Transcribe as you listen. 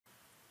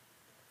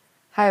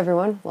Hi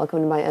everyone, welcome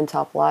to my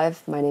nTop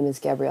Live. My name is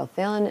Gabrielle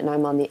Thelen and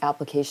I'm on the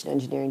application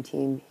engineering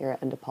team here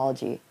at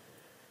nTopology.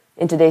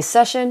 In today's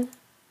session,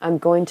 I'm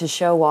going to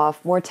show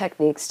off more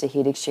techniques to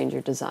heat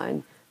exchanger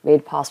design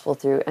made possible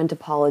through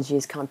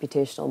nTopology's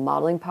computational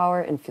modeling power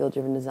and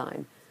field-driven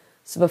design.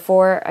 So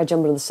before I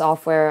jump into the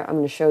software, I'm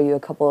going to show you a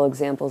couple of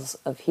examples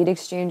of heat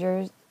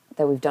exchangers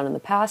that we've done in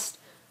the past,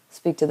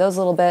 speak to those a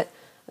little bit,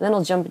 and then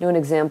I'll jump into an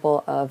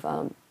example of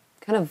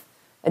kind of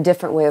a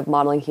different way of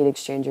modeling heat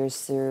exchangers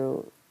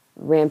through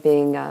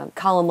ramping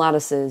column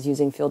lattices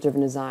using field-driven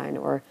design,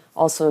 or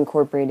also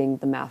incorporating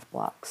the math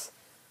blocks.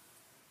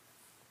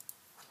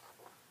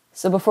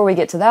 So before we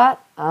get to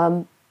that,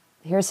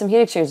 here's some heat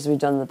exchangers we've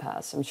done in the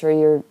past. I'm sure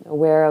you're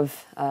aware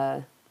of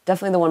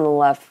definitely the one on the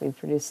left. We've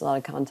produced a lot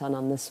of content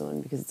on this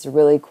one because it's a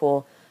really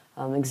cool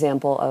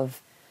example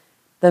of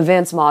the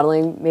advanced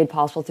modeling made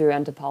possible through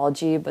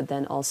nTopology, but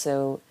then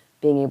also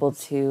being able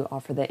to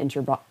offer the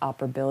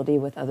interoperability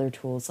with other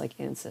tools like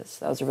ANSYS.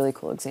 That was a really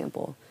cool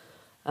example.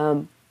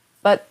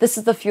 But this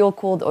is the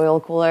fuel-cooled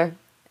oil cooler.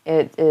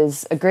 It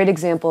is a great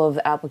example of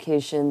the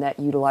application that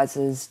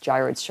utilizes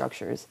gyroid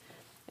structures.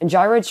 And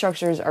gyroid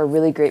structures are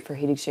really great for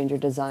heat exchanger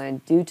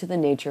design due to the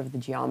nature of the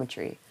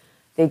geometry.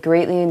 They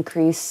greatly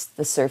increase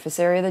the surface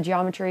area of the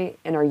geometry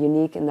and are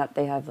unique in that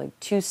they have like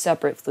two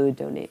separate fluid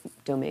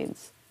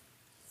domains.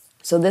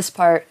 So this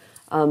part,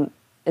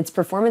 its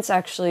performance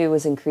actually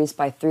was increased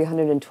by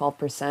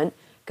 312%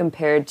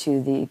 compared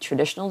to the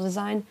traditional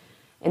design.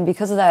 And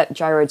because of that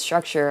gyroid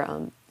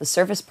structure, the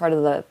surface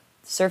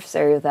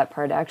area of that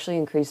part actually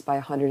increased by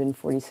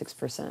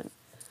 146%.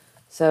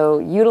 So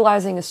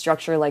utilizing a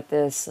structure like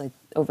this, like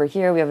over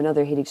here we have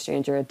another heat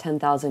exchanger, a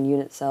 10,000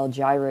 unit cell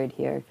gyroid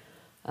here.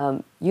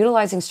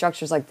 Utilizing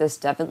structures like this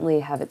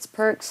definitely have its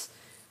perks,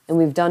 and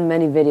we've done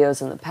many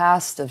videos in the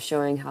past of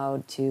showing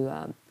how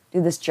to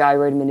do this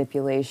gyroid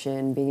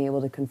manipulation, being able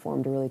to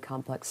conform to really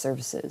complex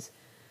surfaces.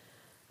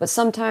 But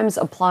sometimes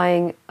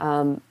applying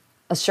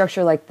a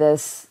structure like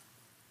this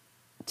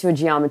to a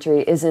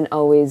geometry isn't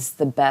always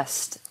the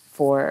best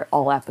for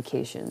all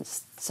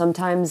applications.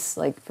 Sometimes,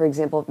 like for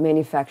example,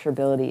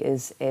 manufacturability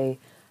is a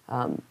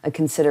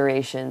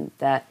consideration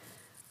that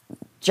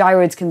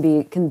gyroids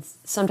can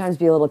sometimes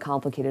be a little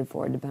complicated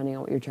for, depending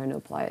on what you're trying to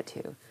apply it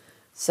to.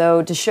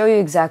 So to show you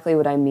exactly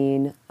what I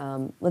mean,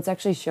 let's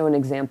actually show an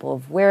example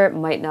of where it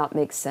might not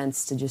make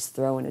sense to just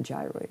throw in a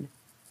gyroid.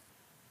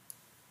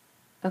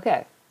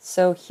 Okay,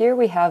 so here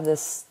we have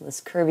this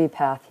curvy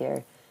path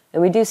here,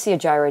 and we do see a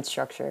gyroid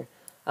structure.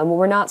 What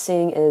we're not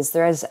seeing is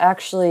there is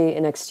actually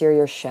an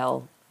exterior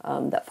shell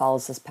that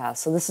follows this path.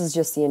 So this is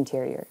just the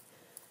interior.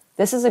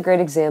 This is a great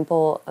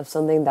example of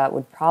something that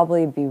would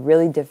probably be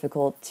really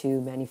difficult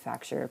to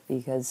manufacture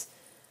because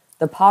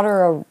the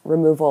powder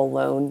removal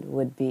alone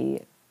would be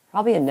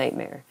probably a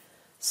nightmare.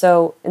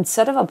 So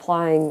instead of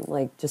applying,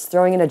 like just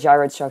throwing in a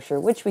gyroid structure,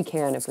 which we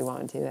can if we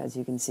wanted to, as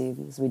you can see,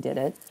 because we did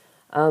it,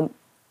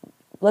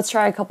 let's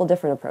try a couple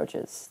different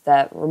approaches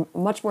that were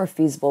much more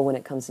feasible when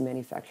it comes to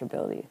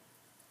manufacturability.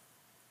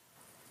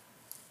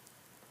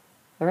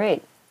 All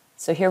right,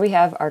 so here we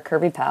have our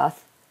curvy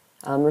path.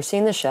 We're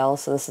seeing the shell,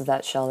 so this is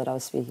that shell that I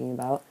was speaking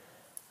about.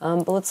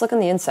 But let's look on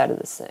the inside of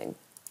this thing.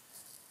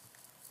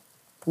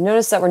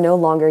 Notice that we're no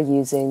longer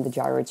using the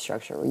gyroid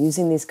structure. We're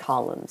using these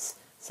columns.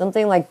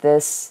 Something like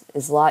this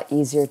is a lot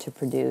easier to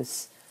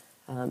produce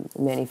and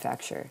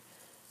manufacture.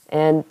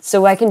 And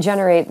so I can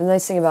generate, the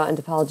nice thing about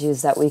nTopology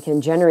is that we can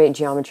generate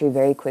geometry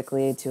very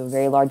quickly to a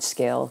very large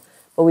scale,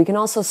 but we can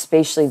also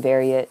spatially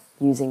vary it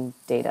using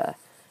data.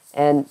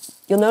 And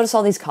you'll notice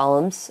all these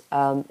columns.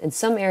 In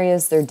some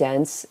areas they're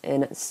dense,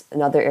 and in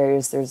other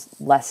areas there's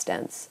less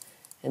dense.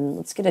 And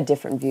let's get a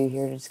different view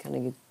here to just kind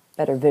of get a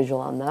better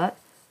visual on that.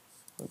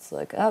 Let's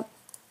look up.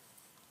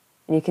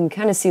 And you can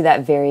kind of see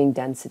that varying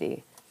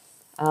density.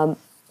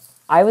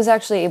 I was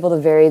actually able to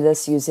vary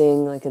this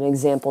using like an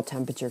example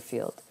temperature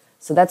field.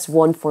 So that's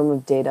one form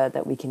of data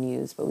that we can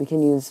use, but we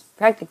can use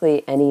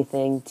practically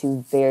anything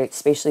to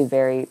spatially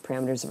vary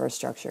parameters of our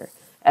structure.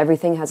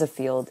 Everything has a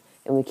field,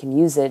 and we can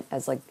use it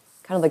as like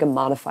kind of like a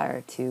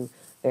modifier to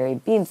vary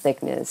beam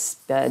thickness,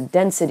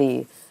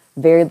 density,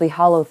 variably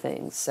hollow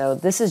things. So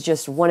this is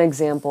just one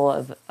example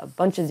of a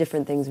bunch of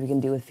different things we can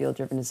do with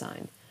field-driven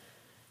design.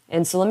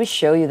 And so let me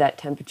show you that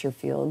temperature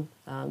field.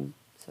 So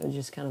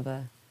just kind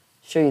of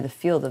show you the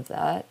field of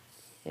that.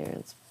 Here,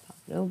 let's pop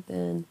it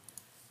open,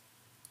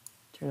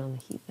 turn on the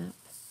heat map.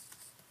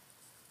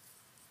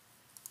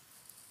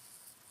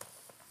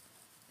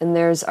 And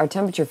there's our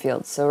temperature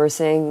field. So we're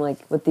saying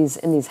like with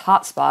in these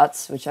hot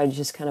spots, which I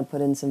just kind of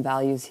put in some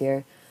values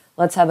here,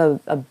 let's have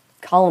a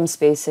column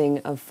spacing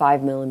of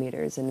 5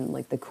 millimeters. And in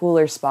like the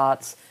cooler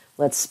spots,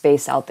 let's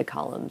space out the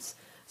columns.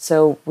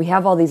 So we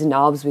have all these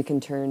knobs we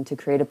can turn to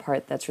create a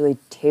part that's really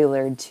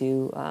tailored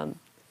to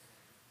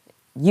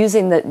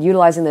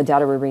utilizing the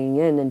data we're bringing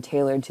in and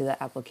tailored to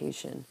the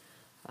application.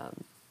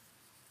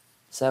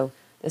 So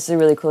this is a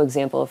really cool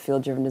example of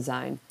field-driven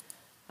design.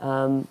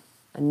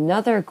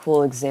 Another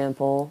cool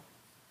example,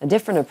 a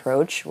different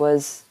approach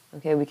was,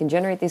 okay, we can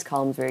generate these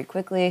columns very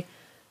quickly,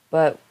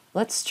 but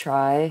let's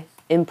try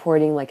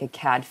importing like a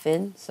CAD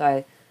fin. So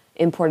I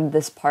imported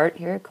this part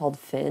here called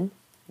fin.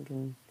 I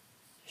can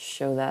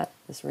show that,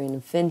 this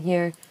random fin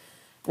here.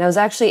 And I was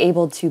actually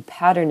able to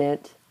pattern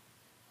it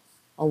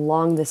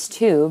along this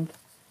tube,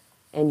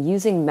 and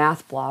using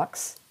math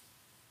blocks,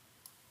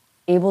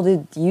 able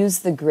to use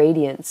the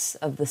gradients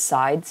of the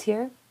sides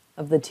here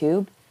of the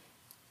tube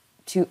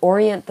to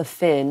orient the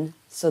fin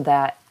so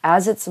that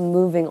as it's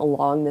moving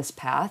along this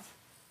path,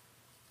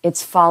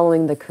 it's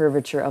following the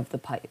curvature of the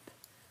pipe.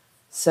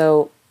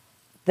 So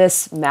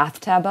this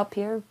math tab up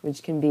here,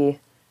 which can be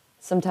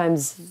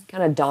sometimes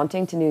kind of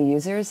daunting to new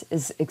users,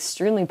 is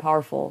extremely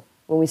powerful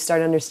when we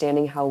start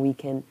understanding how we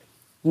can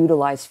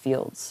utilize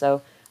fields.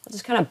 So I'll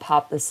just kind of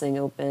pop this thing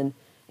open,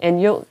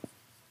 and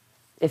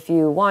if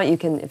you want, you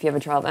can, if you have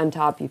a trial of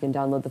nTop, you can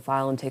download the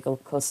file and take a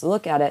closer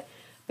look at it.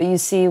 But you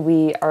see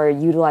we are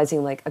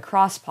utilizing like a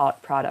cross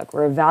product.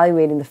 We're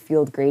evaluating the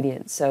field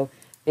gradient. So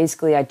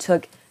basically I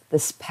took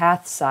this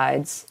path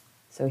sides,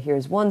 so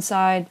here's one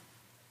side,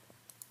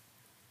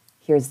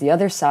 here's the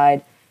other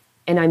side,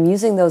 and I'm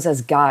using those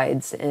as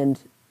guides and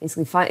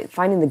basically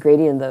finding the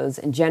gradient of those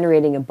and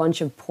generating a bunch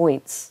of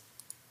points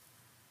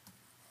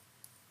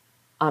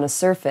on a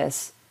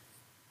surface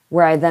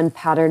where I then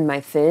pattern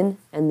my fin,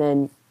 and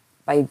then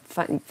by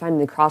finding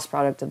the cross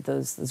product of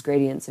those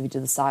gradients of each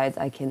of the sides,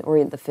 I can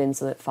orient the fin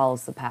so that it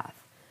follows the path.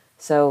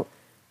 So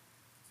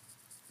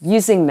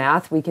using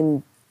math, we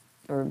can,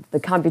 or the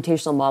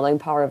computational modeling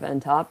power of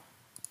nTop,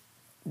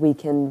 we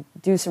can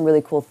do some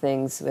really cool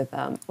things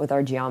with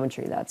our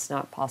geometry that's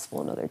not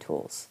possible in other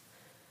tools.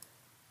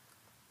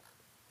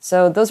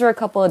 So those are a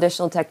couple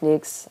additional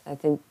techniques. I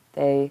think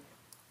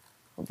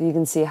you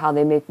can see how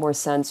they make more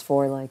sense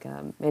for like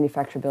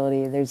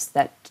manufacturability. There's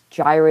that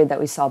gyroid that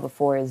we saw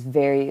before it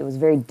was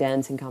very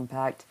dense and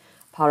compact.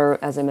 Powder,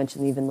 as I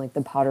mentioned, even like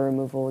the powder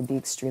removal would be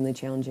extremely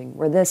challenging.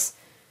 Where this,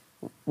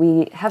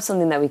 we have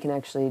something that we can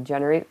actually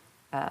generate,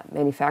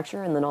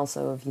 manufacture, and then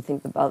also if you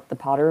think about the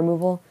powder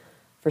removal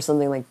for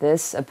something like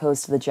this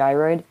opposed to the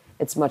gyroid,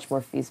 it's much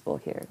more feasible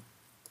here.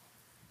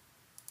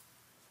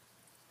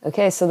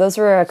 Okay, so those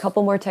were a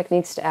couple more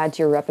techniques to add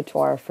to your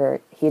repertoire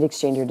for heat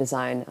exchanger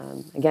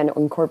design. Again,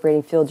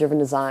 incorporating field-driven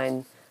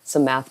design,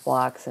 some math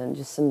blocks, and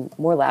just some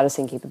more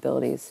latticing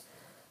capabilities.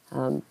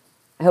 I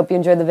hope you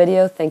enjoyed the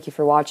video. Thank you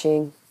for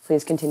watching.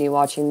 Please continue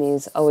watching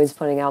these, always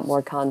putting out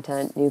more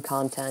content, new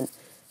content,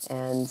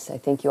 and I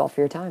thank you all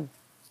for your time.